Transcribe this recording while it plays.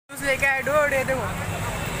लेके आए डूड, ये देखो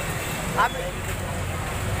आप।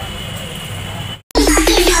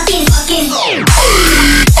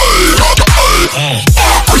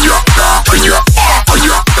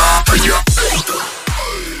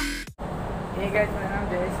 मेरा नाम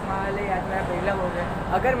जयेश महाले, आज मेरा पहला व्लॉग है।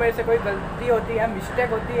 अगर मेरे से कोई गलती होती है, मिस्टेक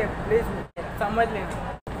होती है, प्लीज़ समझ लेना।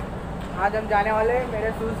 आज हम जाने वाले हैं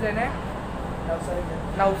मेरे शूज़ लेने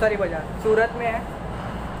नवसारी बाजार, सूरत में है।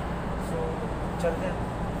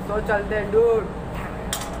 चलते हैं डूड,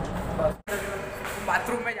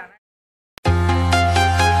 बाथरूम में जाना है।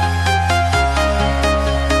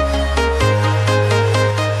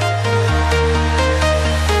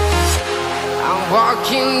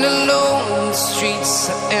 Walking alone, the streets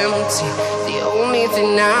are empty. The only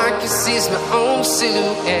thing I can see is my own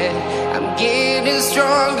silhouette. I'm getting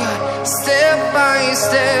stronger, step by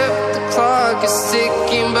step. The clock is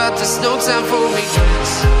ticking, but there's no time for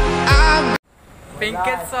regrets.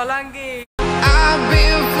 I've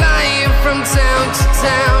been flying from town to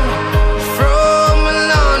town, from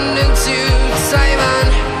London to Taiwan.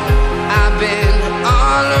 I've been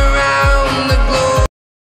all around the globe.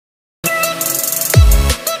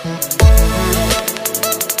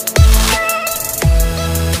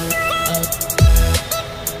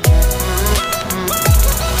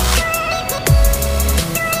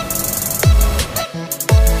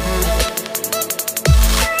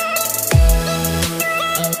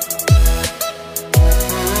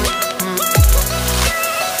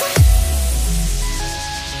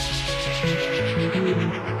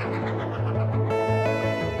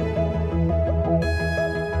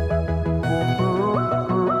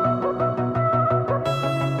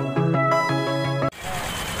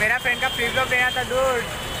 मेरा friend का flip flop लेना था dude.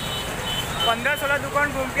 15-16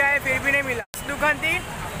 दुकान घूम के आए, फिर भी नहीं मिला। दुकान थी,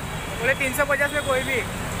 बोले 350 में कोई भी।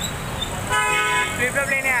 फ्लिप फ्लॉप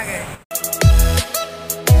लेने आ गए।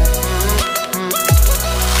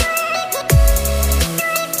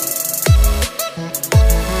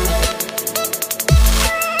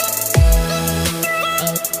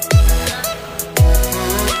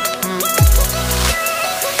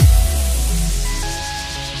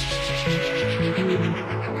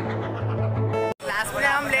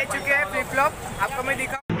 हम ले चुके हैं फ्लिप फ्लॉप, आपको मैं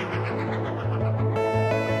दिखाऊं।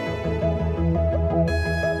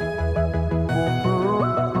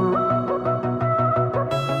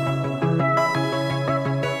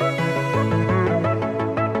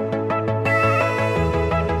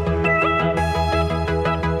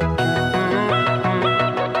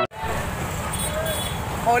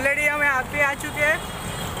 ऑलरेडी हम यहाँ पे आ चुके हैं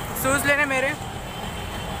शूज लेने मेरे।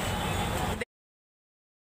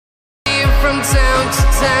 From town to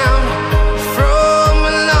town, from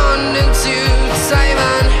London to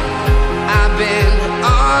Taiwan. I've been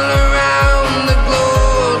all around the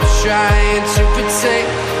globe, trying to protect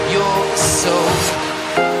your soul.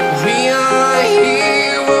 We are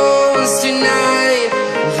heroes tonight.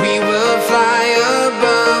 We will fly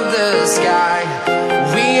above the sky.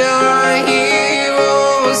 We are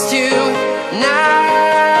heroes tonight.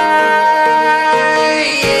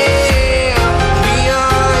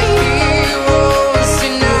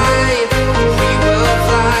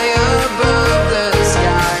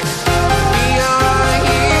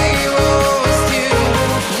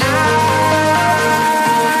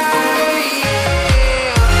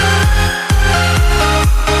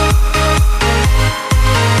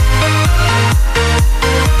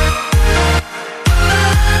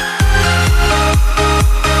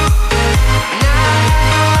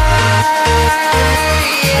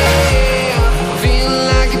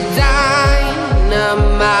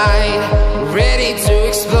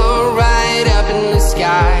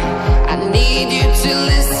 I need you to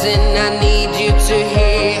listen, I need you to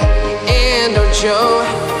hear, and don't show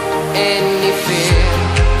any fear.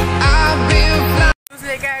 I've been flying.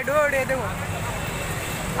 लेके आए dude, ये देखो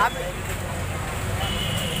आप।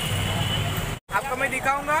 आपको मैं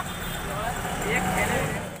दिखाऊंगा।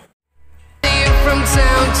 From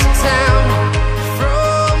town to town,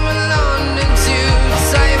 from London to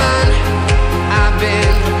Taiwan. I've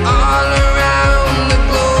been all around the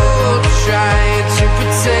globe, trying to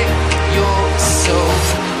protect your soul.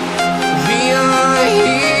 We are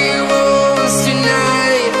heroes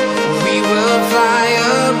tonight. We will fly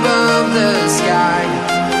above the sky.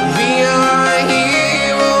 We are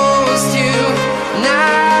heroes tonight.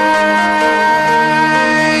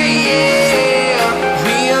 Yeah,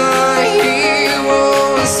 we are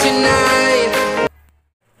heroes tonight.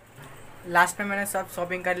 Last में मैंने सब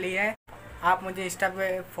shopping कर ली है। आप मुझे Insta पे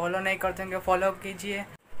follow नहीं करते हैं, फॉलो कीजिए।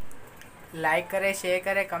 लाइक करें, शेयर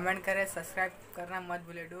करें, कमेंट करें, सब्सक्राइब करना मत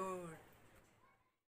भूले डूड।